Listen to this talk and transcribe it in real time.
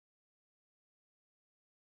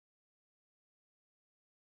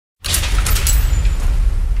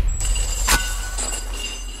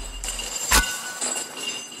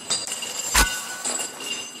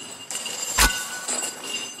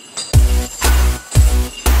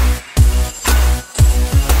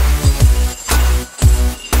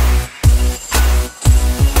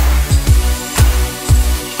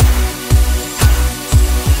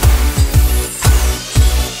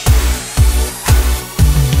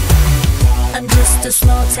just a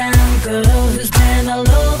small town girl who's been all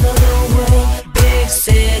over the world. Big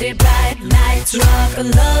city, bright lights, rock,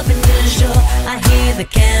 love and de jour. I hear the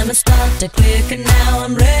camera start to click and now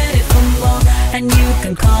I'm ready for more. And you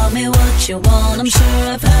can call me what you want, I'm sure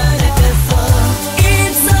I've heard it before.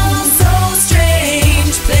 It's all so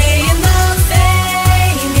strange, playing the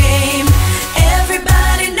fame game.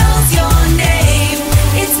 Everybody knows your name.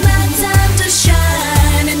 It's my time to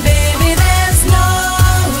shine, and baby there's no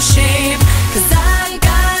shame, 'cause I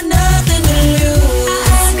got nothing to lose.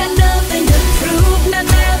 I got nothing to prove, I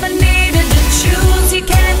never needed to choose. You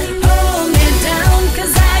can't hold me down,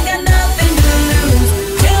 'cause I got nothing to lose.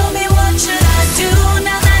 Tell me what should I do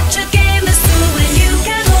now that your game is through, and you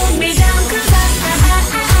can't hold me down, 'cause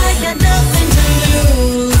I got nothing to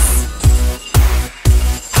lose.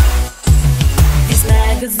 These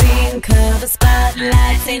magazine cover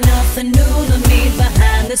spotlights ain't nothing new to me.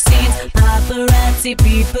 Behind the scenes, paparazzi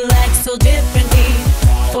people act so differently.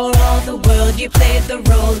 For all the world you played the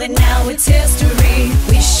role, and now it's history.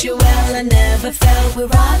 Wish you well, I never felt we're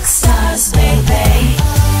rock stars, baby.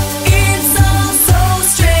 It's all so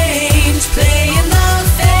strange, playing the